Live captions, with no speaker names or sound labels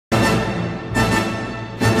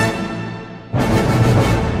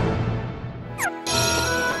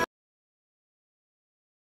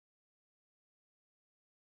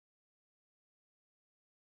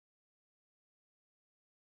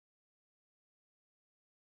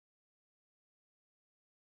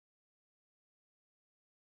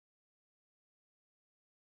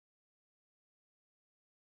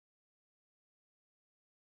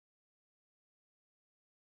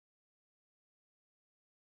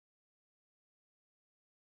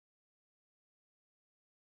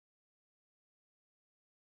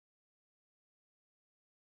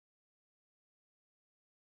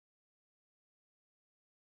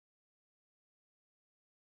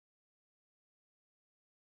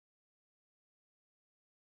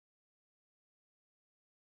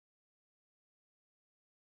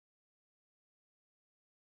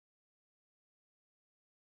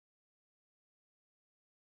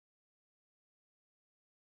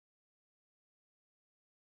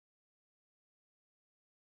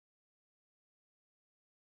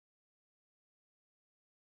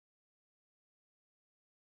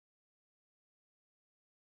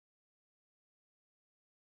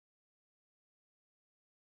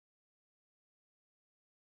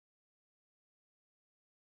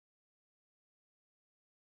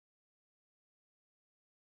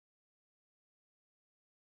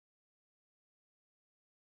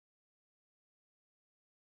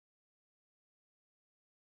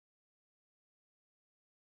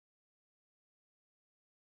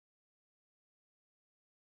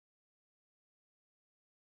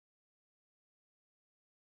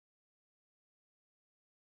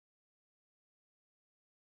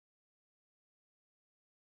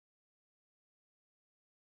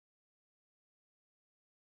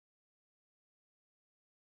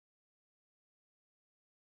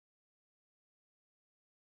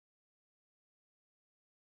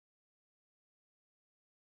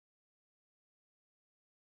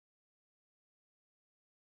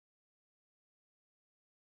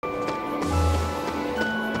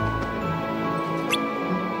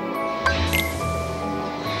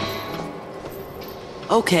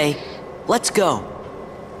Okay, let's go.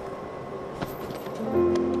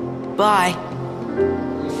 Bye.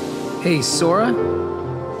 Hey, Sora?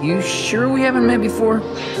 You sure we haven't met before?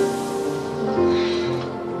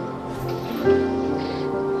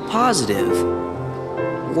 Positive.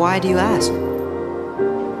 Why do you ask?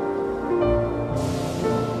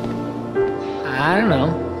 I don't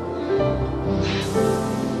know.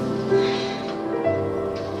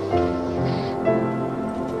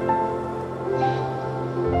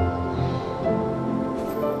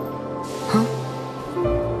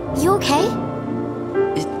 You okay?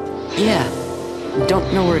 Yeah.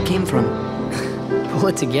 Don't know where it came from. Pull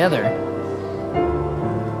it together.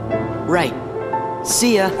 Right.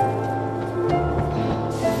 See ya.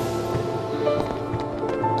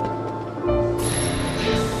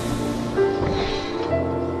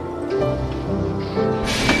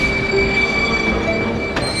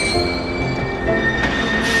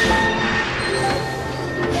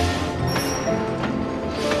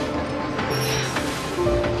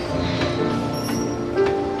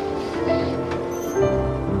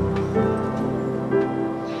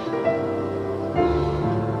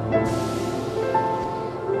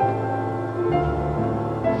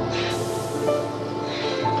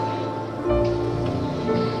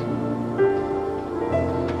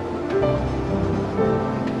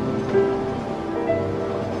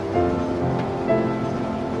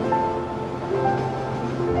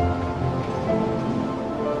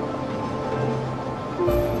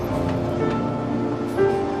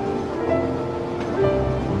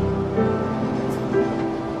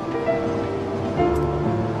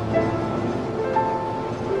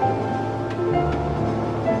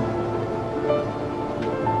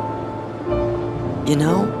 You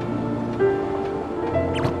know,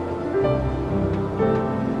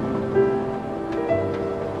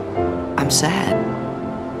 I'm sad.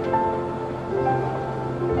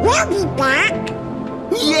 We'll be back.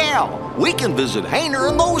 Yeah, we can visit Hayner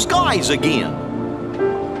and those guys again.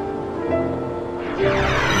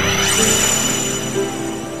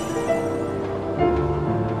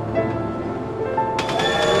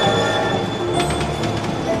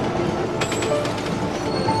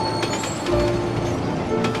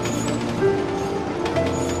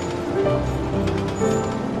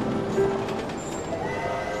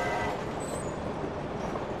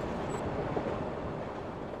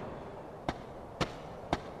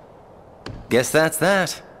 Guess that's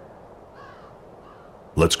that.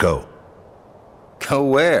 Let's go. Go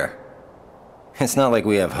where? It's not like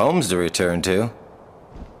we have homes to return to.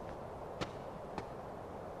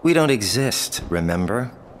 We don't exist,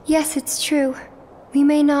 remember? Yes, it's true. We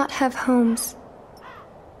may not have homes.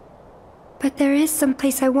 But there is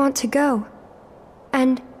someplace I want to go.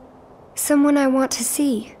 And someone I want to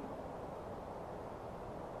see.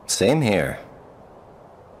 Same here.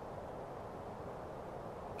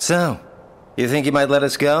 So, you think you might let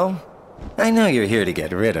us go? I know you're here to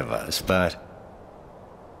get rid of us, but...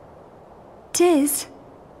 Diz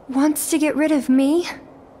wants to get rid of me?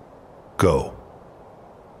 Go.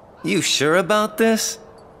 You sure about this?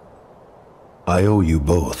 I owe you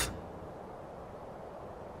both.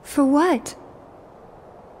 For what?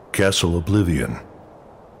 Castle Oblivion.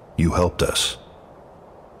 You helped us.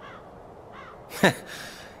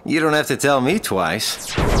 You don't have to tell me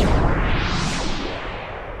twice.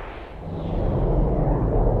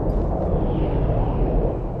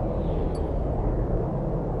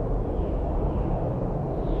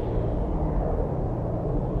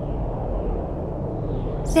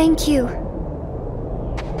 Thank you.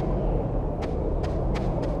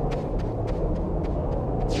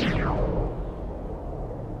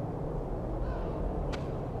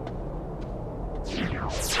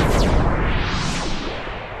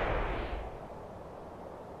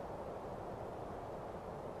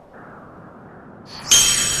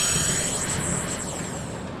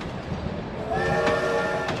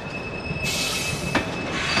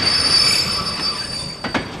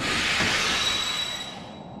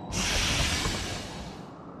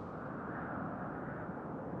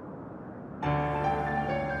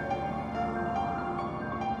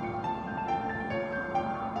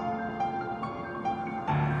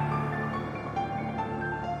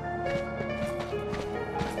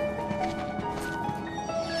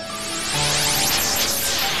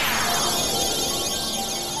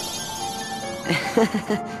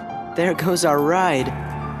 There goes our ride.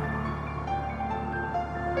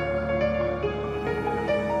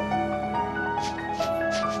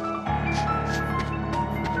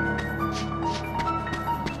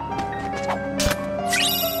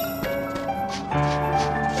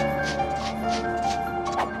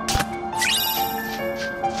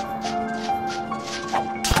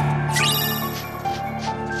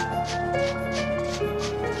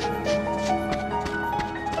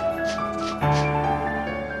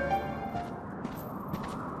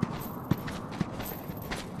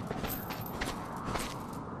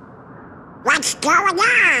 going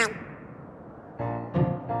on?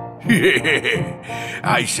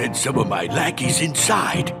 I sent some of my lackeys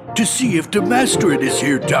inside to see if the master in this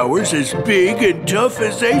here tower's as big and tough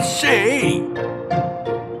as they say.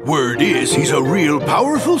 Word is he's a real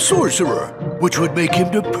powerful sorcerer, which would make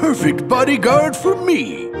him the perfect bodyguard for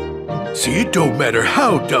me. See, it don't matter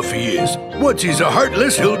how tough he is. Once he's a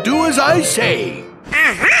heartless, he'll do as I say.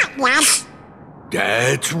 Heartless?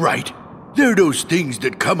 That's right. They're those things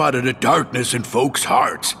that come out of the darkness in folks'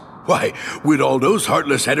 hearts. Why, with all those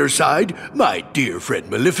heartless at her side, my dear friend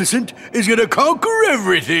Maleficent is gonna conquer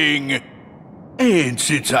everything. And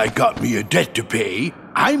since I got me a debt to pay,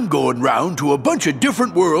 I'm going round to a bunch of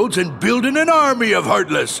different worlds and building an army of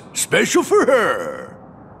heartless, special for her.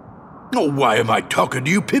 Oh, why am I talking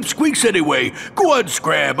to you pipsqueaks anyway? Go on,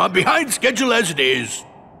 Scram, I'm behind schedule as it is.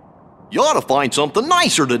 You ought to find something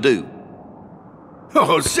nicer to do.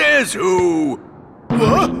 Oh, says who?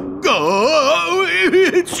 What? Oh,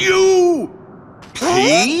 it's you!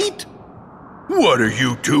 Pete? What are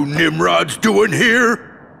you two Nimrods doing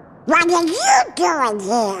here? What are you doing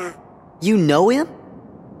here? You know him?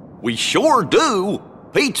 We sure do.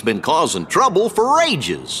 Pete's been causing trouble for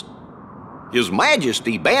ages. His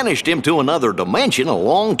Majesty banished him to another dimension a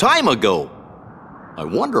long time ago. I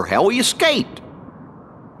wonder how he escaped.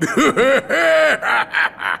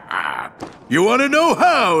 You want to know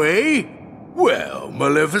how, eh? Well,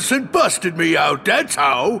 Maleficent busted me out, that's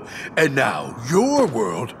how. And now your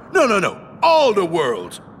world, no, all the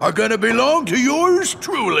worlds are gonna belong to yours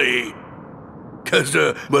truly. 'Cause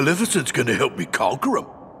Maleficent's gonna help me conquer them.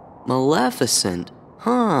 Maleficent,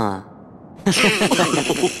 huh?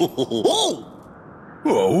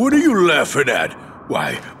 Oh, what are you laughing at?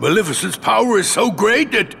 Why, Maleficent's power is so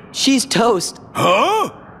great that... She's toast. Huh?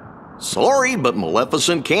 Sorry, but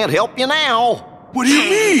Maleficent can't help you now. What do you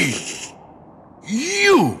mean?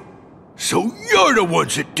 You! So you're the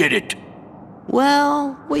ones that did it!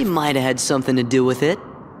 Well, we might have had something to do with it.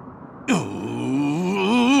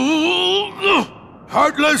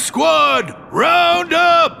 Heartless Squad, round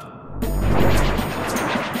up!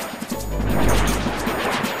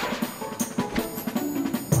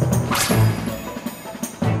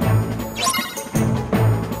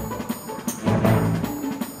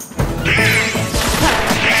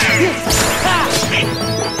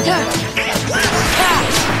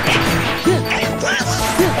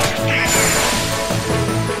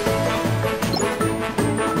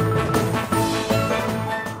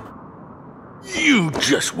 You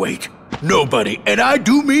just wait. Nobody, and I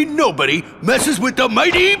do mean nobody, messes with the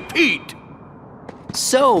mighty Pete!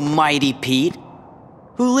 So, Mighty Pete,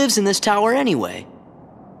 who lives in this tower anyway?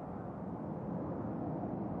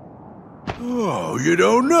 Oh, you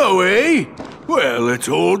don't know, eh? Well, it's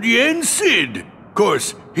old Yen Sid. Of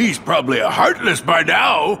course, he's probably a heartless by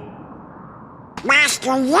now.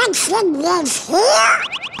 Master Jensen lives here?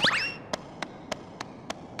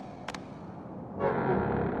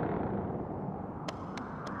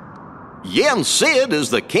 Yen Sid is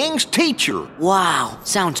the king's teacher. Wow,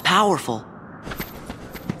 sounds powerful.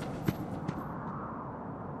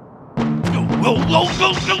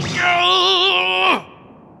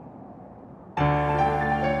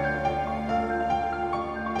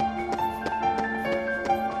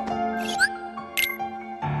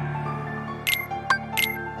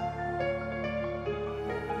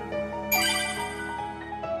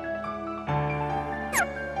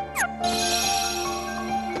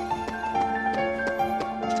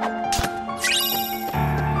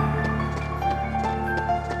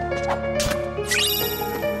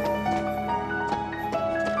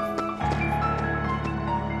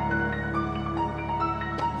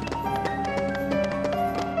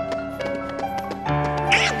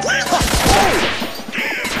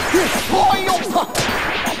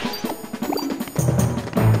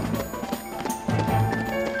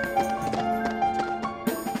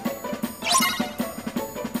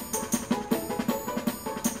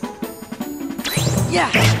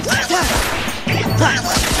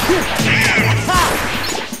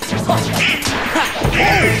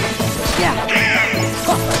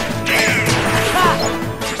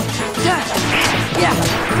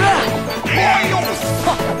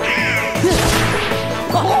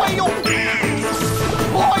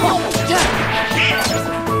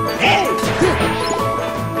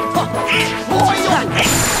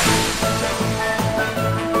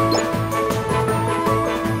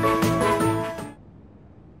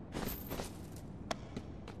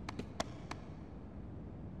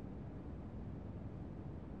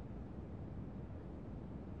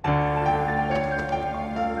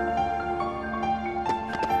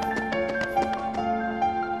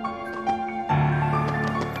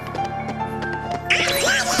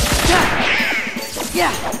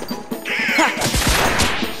 Yeah.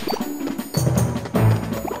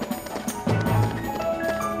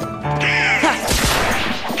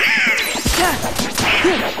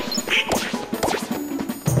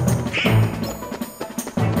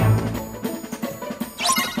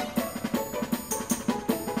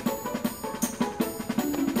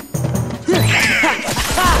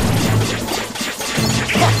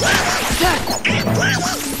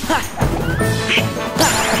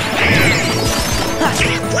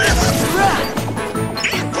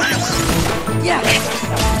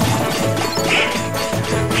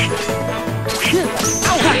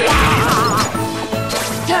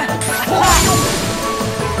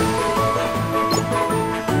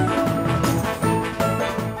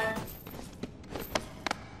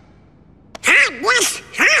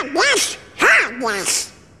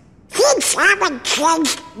 Yes. Things haven't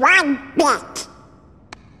changed one bit.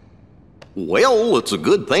 Well, it's a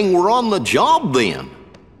good thing we're on the job then.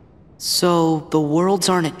 So, the worlds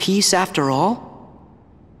aren't at peace after all?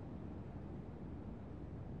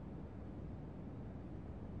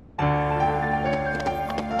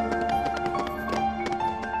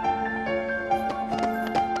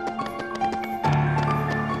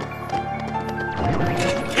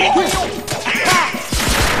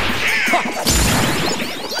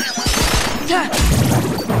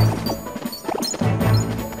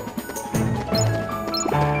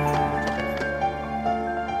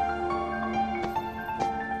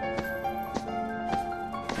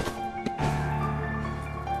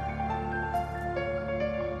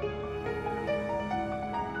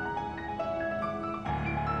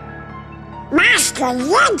 Master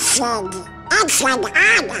Jensen, it's an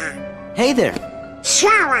honor. Hey there.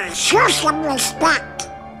 Sora, show some respect.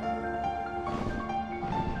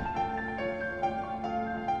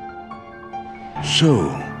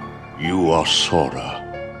 So, you are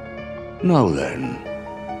Sora. Now then,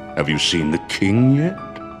 have you seen the king yet?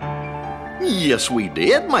 Yes, we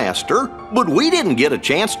did, Master, but we didn't get a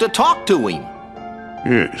chance to talk to him.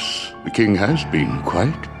 Yes, the king has been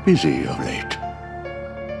quite busy of late.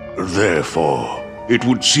 Therefore, it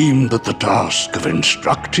would seem that the task of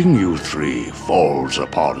instructing you three falls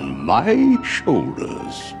upon my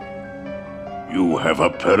shoulders. You have a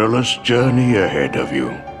perilous journey ahead of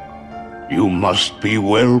you. You must be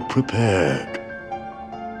well prepared.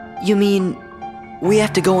 You mean, we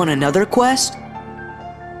have to go on another quest?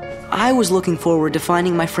 I was looking forward to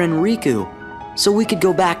finding my friend Riku, so we could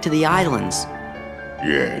go back to the islands.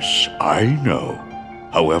 Yes, I know.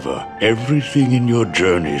 However, everything in your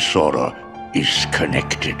journey, Sora, is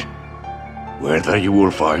connected. Whether you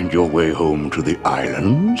will find your way home to the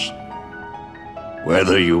islands,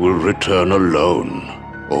 whether you will return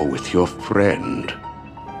alone or with your friend,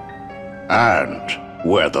 and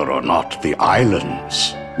whether or not the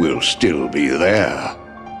islands will still be there.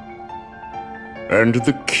 And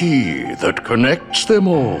the key that connects them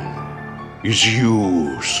all is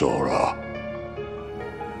you, Sora.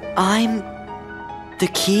 I'm the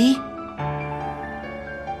key?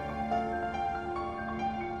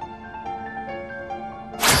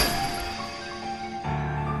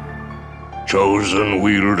 Chosen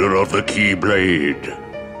wielder of the Keyblade,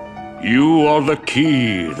 you are the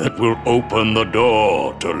key that will open the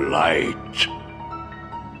door to light.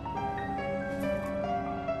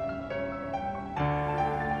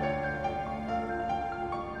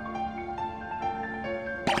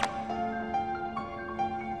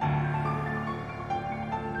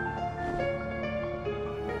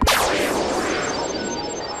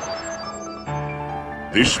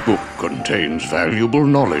 This book contains valuable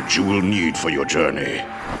knowledge you will need for your journey.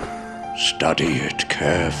 Study it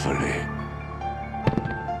carefully.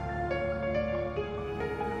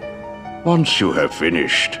 Once you have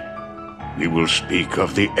finished, we will speak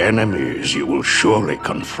of the enemies you will surely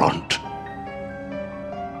confront.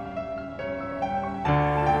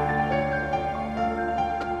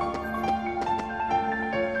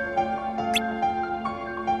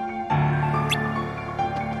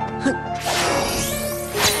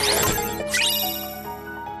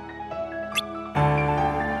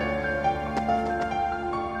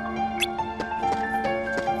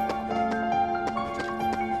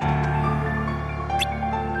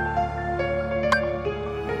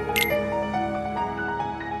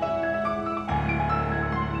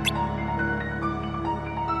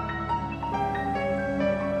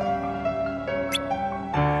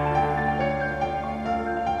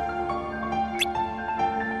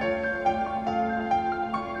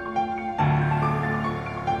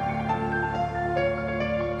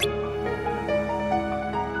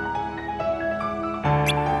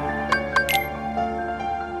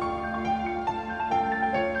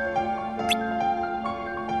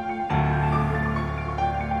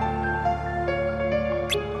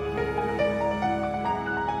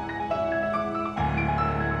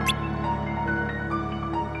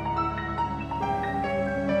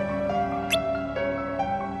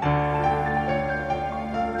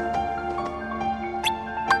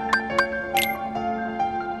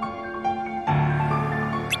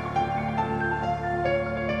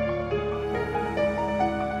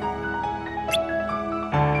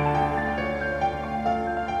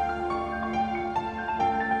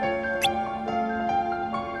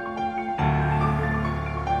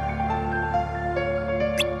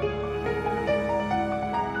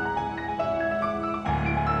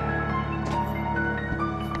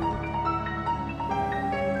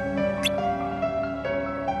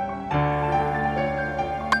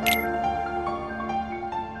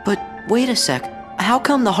 wait a sec. How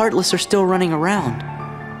come the Heartless are still running around?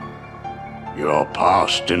 Your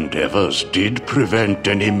past endeavors did prevent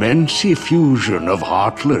an immense effusion of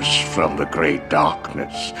Heartless from the Great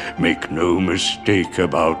Darkness. Make no mistake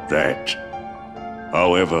about that.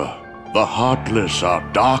 However, the Heartless are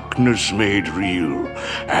darkness made real,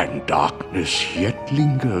 and darkness yet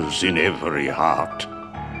lingers in every heart.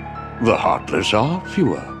 The Heartless are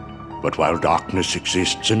fewer, but while darkness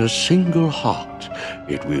exists in a single heart,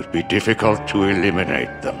 it will be difficult to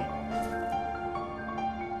eliminate them.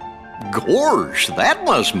 Gorge, that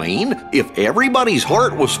must mean if everybody's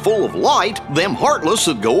heart was full of light, them Heartless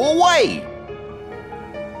would go away.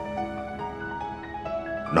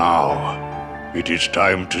 Now, it is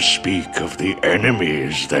time to speak of the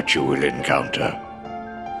enemies that you will encounter.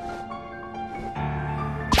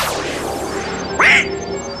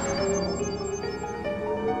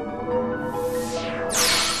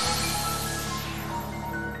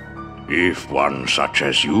 If one such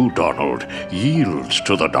as you, Donald, yields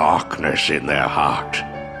to the darkness in their heart,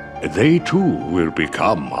 they too will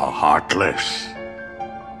become a Heartless.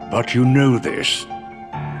 But you know this.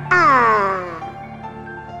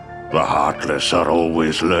 The Heartless are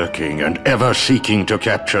always lurking and ever seeking to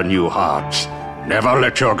capture new hearts. Never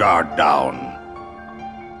let your guard down.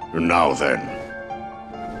 Now then.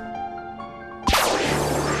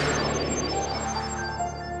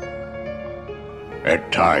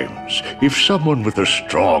 At times, if someone with a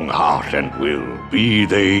strong heart and will, be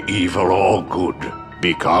they evil or good,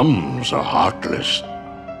 becomes a Heartless,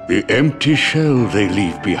 the empty shell they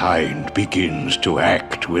leave behind begins to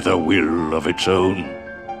act with a will of its own.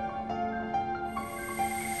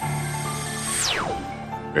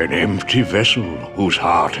 An empty vessel whose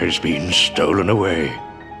heart has been stolen away.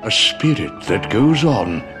 A spirit that goes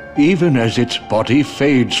on even as its body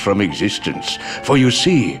fades from existence. For you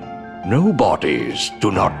see, no bodies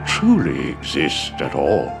do not truly exist at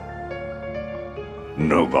all.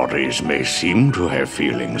 Nobodies may seem to have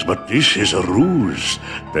feelings, but this is a ruse.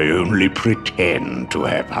 They only pretend to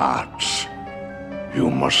have hearts. You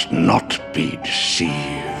must not be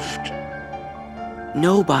deceived.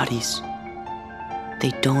 Nobodies. They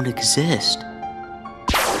don't exist.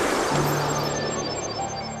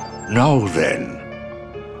 Now then,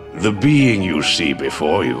 the being you see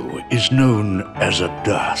before you is known as a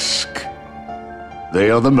dusk. They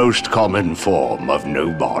are the most common form of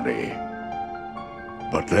nobody.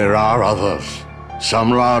 But there are others,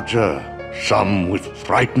 some larger, some with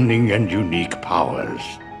frightening and unique powers.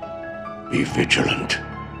 Be vigilant.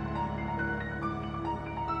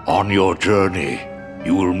 On your journey,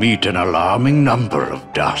 you will meet an alarming number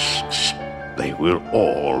of dusks. They will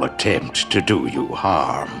all attempt to do you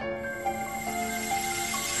harm.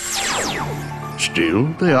 Still,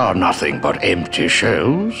 they are nothing but empty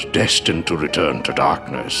shells, destined to return to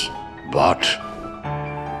darkness. But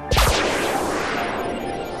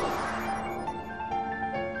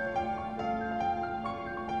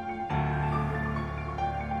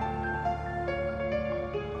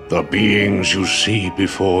the beings you see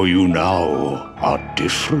before you now are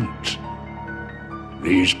different.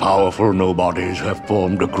 These powerful nobodies have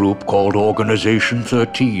formed a group called Organization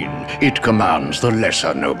 13. It commands the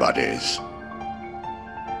lesser nobodies.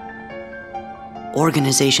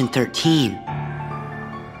 Organization 13.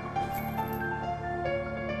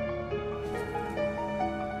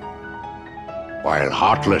 While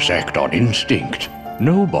Heartless act on instinct,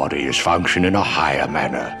 nobodies function in a higher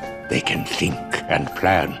manner. They can think and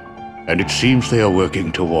plan, and it seems they are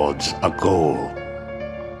working towards a goal.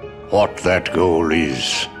 What that goal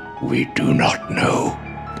is, we do not know.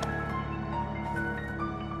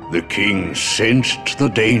 The king sensed the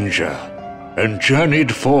danger and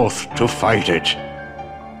journeyed forth to fight it.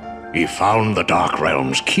 He found the Dark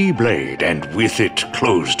Realm's Keyblade and with it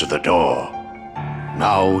closed the door.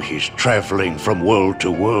 Now he's traveling from world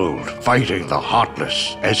to world, fighting the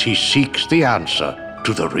Heartless as he seeks the answer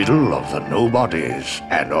to the riddle of the Nobodies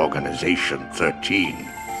and Organization 13.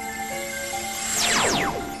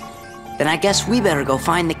 Then I guess we better go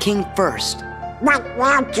find the king first. But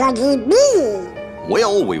where could he be?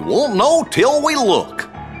 Well, we won't know till we look.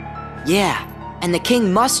 Yeah, and the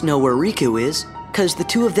king must know where Riku is, because the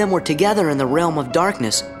two of them were together in the realm of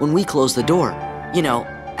darkness when we closed the door. You know,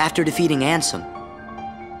 after defeating Ansem.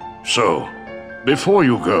 So, before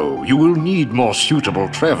you go, you will need more suitable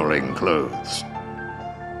traveling clothes.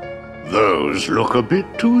 Those look a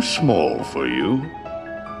bit too small for you.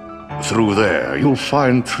 Through there, you'll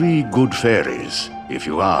find 3 good fairies. If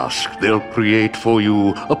you ask, they'll create for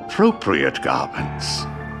you appropriate garments.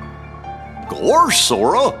 Gosh,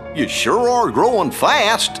 Sora, you sure are growing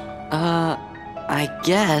fast. I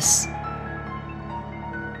guess.